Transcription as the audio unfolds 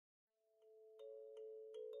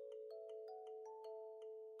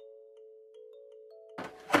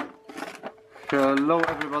Hello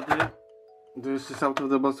everybody, this is out of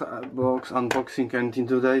the box unboxing, and in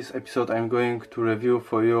today's episode I'm going to review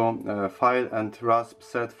for you a file and rasp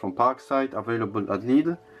set from Parkside, available at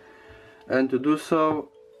Lidl. And to do so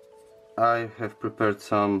I have prepared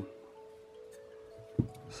some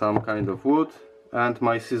kind of wood and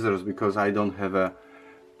my scissors, because I don't have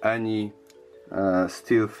any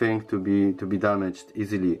steel thing to be damaged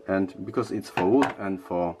easily, and because it's for wood and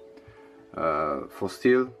for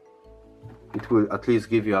steel, it will at least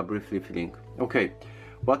give you a briefly feeling. Okay,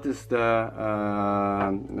 what is the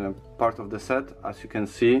part of the set? As you can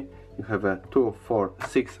see, you have a 2, 4,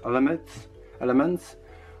 6 elements,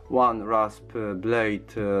 one rasp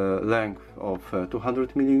blade length of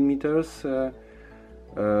 200 millimeters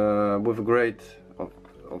with a grade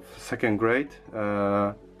of second grade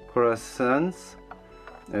fluorescence,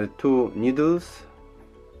 2 needles,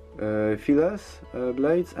 fillets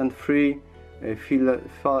blades, and 3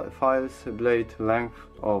 files blade length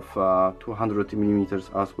of 200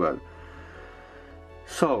 millimeters as well.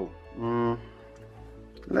 So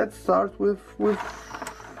let's start with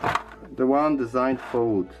the one designed for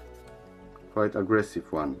wood, quite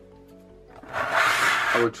aggressive one.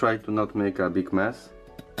 I will try to not make a big mess.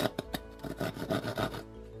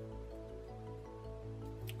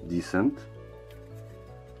 Decent.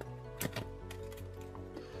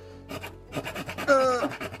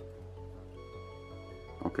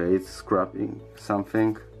 Okay, it's scrapping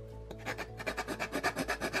something.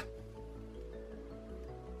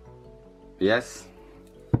 Yes,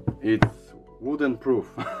 it's wooden proof.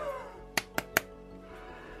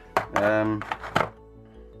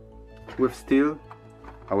 With steel,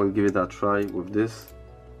 I will give it a try with this.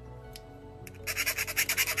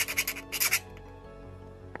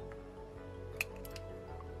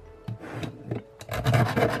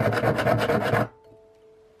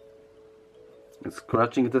 It's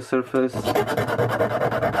scratching the surface.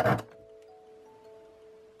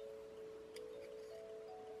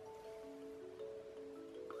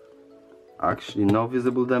 Actually, no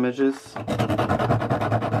visible damages,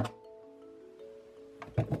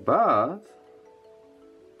 but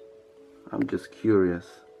I'm just curious.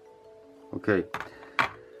 Okay,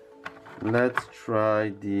 let's try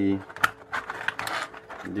the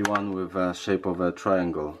one with a shape of a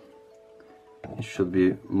triangle. It should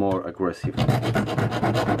be more aggressive.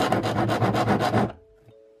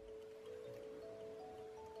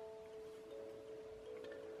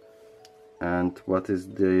 And what is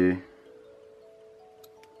the...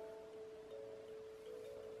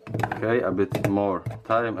 Okay, a bit more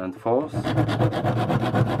time and force.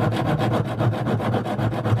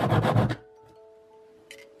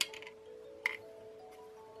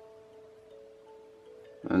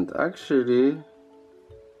 And actually,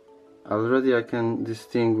 already I can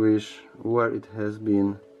distinguish where it has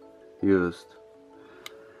been used.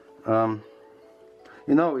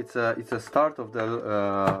 You know, it's a start of the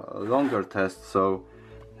longer test. So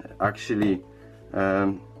actually,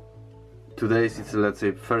 today's it's, let's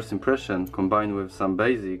say, first impression combined with some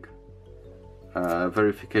basic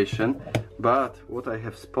verification. But what I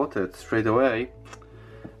have spotted straight away,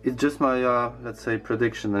 it's just my let's say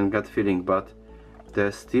prediction and gut feeling. But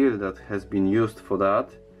the steel that has been used for that,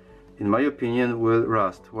 in my opinion, will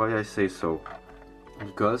rust. Why I say so?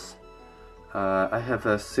 Because I have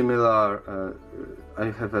a similar, I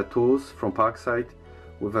have tools from Parkside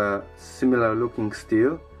with a similar looking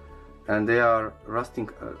steel, and they are rusting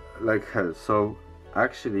like hell. So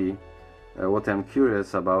actually, what I'm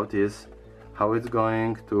curious about is how it's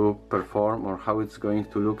going to perform, or how it's going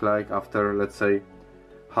to look like after, let's say,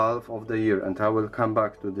 half of the year. And I will come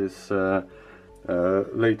back to this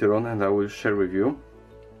later on, and I will share with you.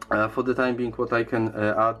 For the time being, what I can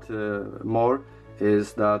add more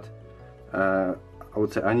is that I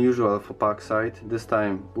would say unusual for Parkside this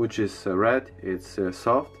time, which is red, it's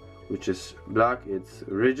soft, which is black, it's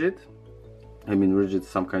rigid. I mean rigid,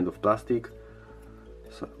 some kind of plastic.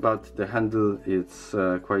 So, but the handle is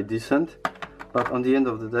quite decent. But on the end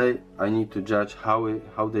of the day, I need to judge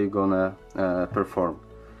how they're gonna perform.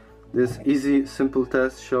 This easy, simple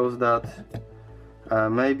test shows that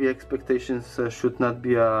maybe expectations should not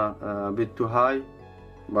be a bit too high,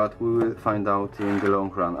 but we will find out in the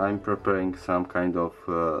long run. I'm preparing some kind of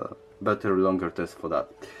better, longer test for that.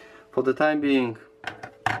 For the time being,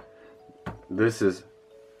 this is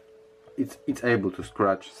it's able to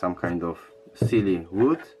scratch some kind of silly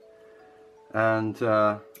wood, and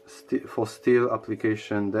for steel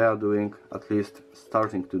application they are doing, at least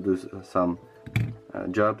starting to do some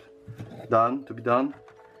job to be done.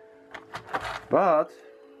 But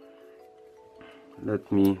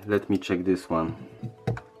let me check this one.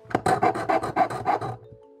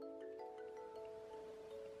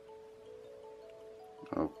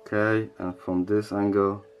 Okay, and from this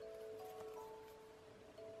angle,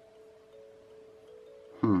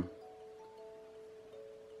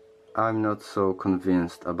 I'm not so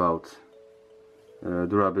convinced about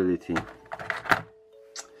durability.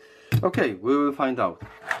 Okay, we will find out.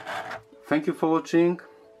 Thank you for watching,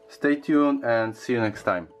 stay tuned and see you next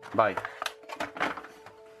time. Bye.